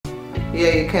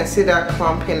Yeah, you can see that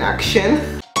clump in action.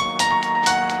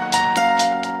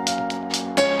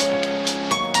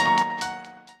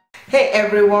 Hey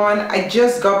everyone, I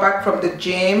just got back from the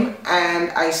gym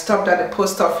and I stopped at the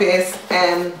post office,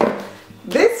 and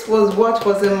this was what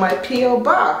was in my PO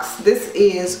box. This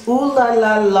is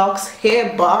OooLaLocks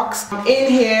hair box. In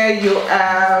here you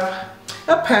have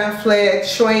a pamphlet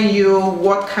showing you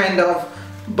what kind of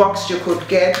box you could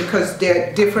get, because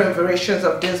there are different variations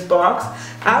of this box.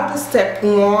 I have the step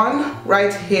 1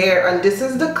 right here, and this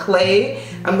is the clay.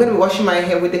 I'm going to be washing my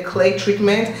hair with the clay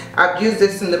treatment. I've used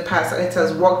this in the past and it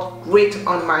has worked great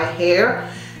on my hair.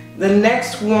 The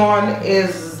next one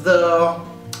is the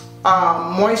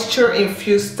moisture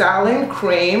infused styling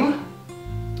cream,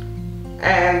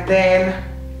 and then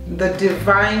the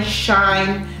Divine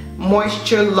Shine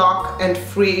moisture lock and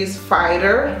freeze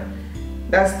fighter.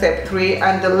 That's step 3,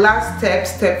 and the last step,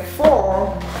 step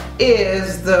 4,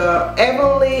 is the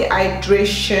Heavenly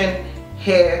Hydration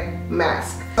hair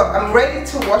mask. So I'm ready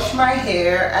to wash my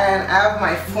hair, and I have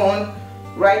my phone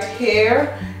right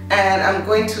here, and I'm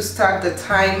going to start the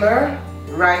timer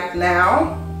right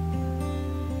now.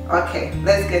 Okay,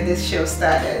 let's get this show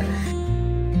started.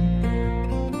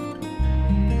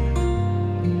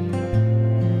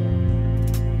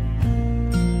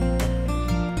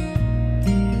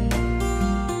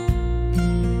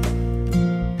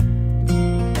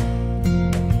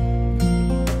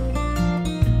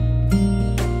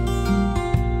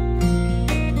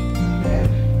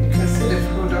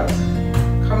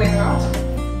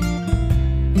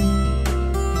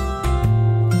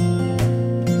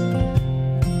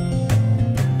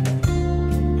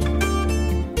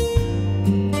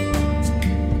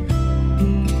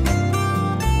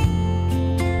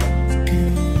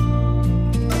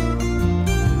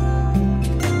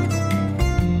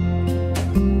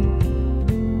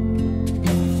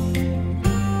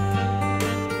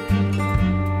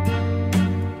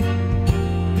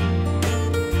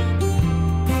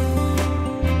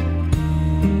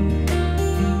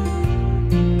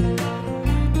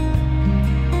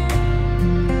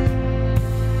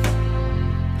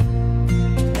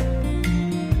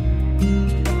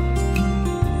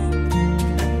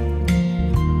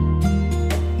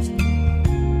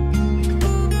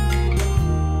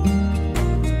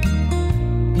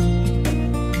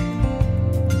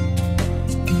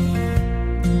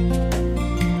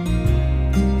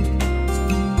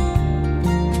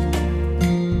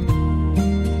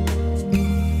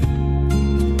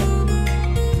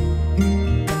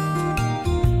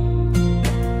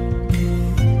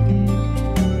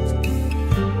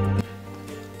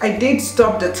 I did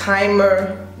stop the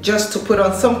timer just to put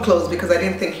on some clothes because I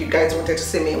didn't think you guys wanted to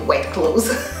see me in wet clothes.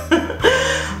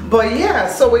 But yeah,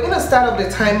 so we're gonna start up the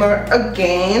timer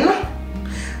again.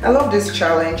 I love this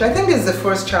challenge. I think this is the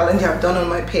first challenge I've done on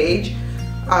my page.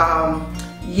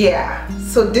 Yeah,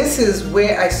 so this is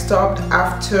where I stopped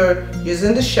after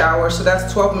using the shower, so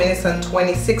that's 12 minutes and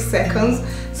 26 seconds.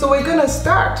 So we're gonna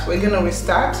start. We're gonna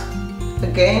restart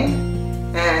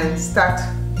again and start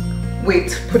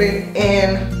with putting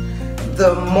in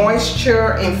the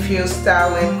moisture infused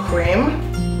styling cream.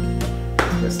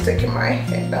 Just taking my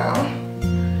hair down.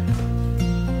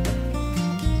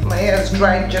 My hair is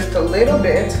dried just a little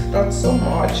bit, not so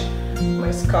much.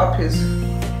 My scalp is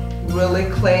really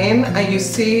clean, and you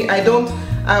see I don't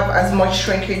have as much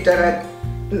shrinkage that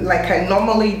I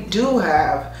normally do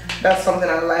have. That's something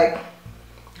I like.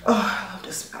 Oh, I love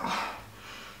the smell.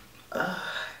 I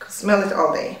could smell it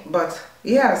all day. But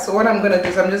yeah, so what I'm gonna do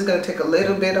is I'm just gonna take a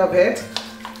little bit of it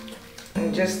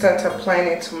and just start applying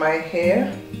it to my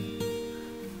hair.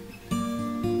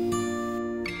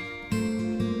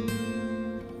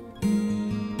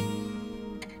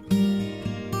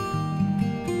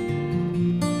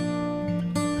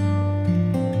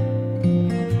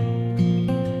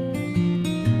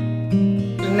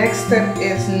 The next step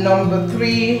is number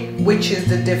 3, which is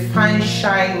the Divine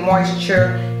Shine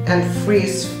moisture and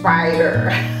freeze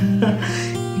fighter.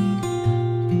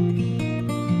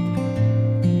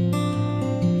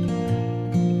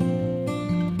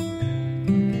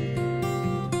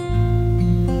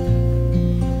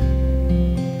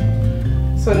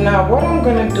 So now what I'm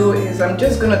gonna do is I'm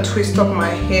just gonna twist up my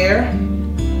hair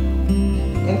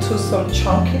into some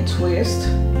chunky twist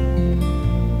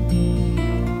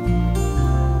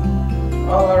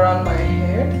all around my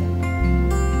hair.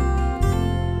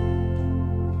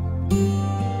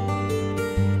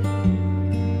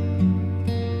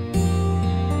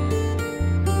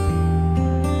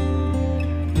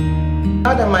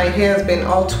 Now that my hair has been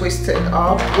all twisted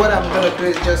up, what I'm going to do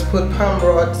is just put palm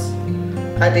rods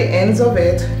at the ends of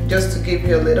it just to give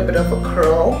you a little bit of a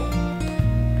curl.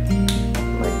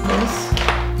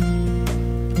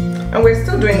 And we're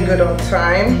still doing good on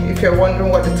time. If you're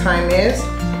wondering what the time is,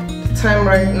 the time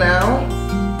right now,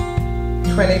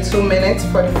 22 minutes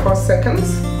 44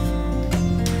 seconds.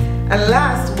 And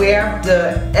last, we have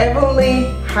the Heavenly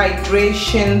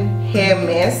Hydration Hair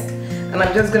Mist, and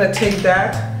I'm just gonna take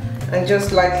that and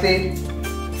just lightly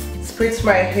spritz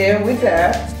my hair with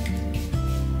that.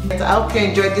 And I hope you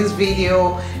enjoyed this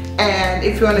video, and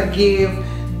if you want to give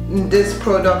these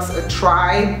products a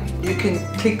try, you can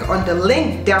click on the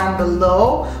link down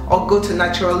below or go to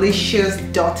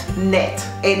naturalicious.net,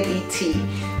 N-E-T.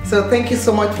 So thank you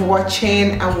so much for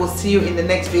watching, and we'll see you in the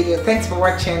next video. Thanks for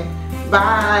watching.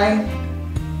 Bye.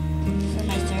 For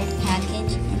my third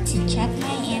package, and to check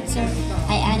my answer,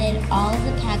 I added all of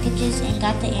the packages and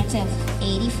got the answer of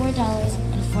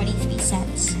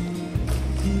 $84.43.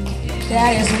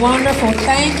 That is wonderful.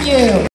 Thank you.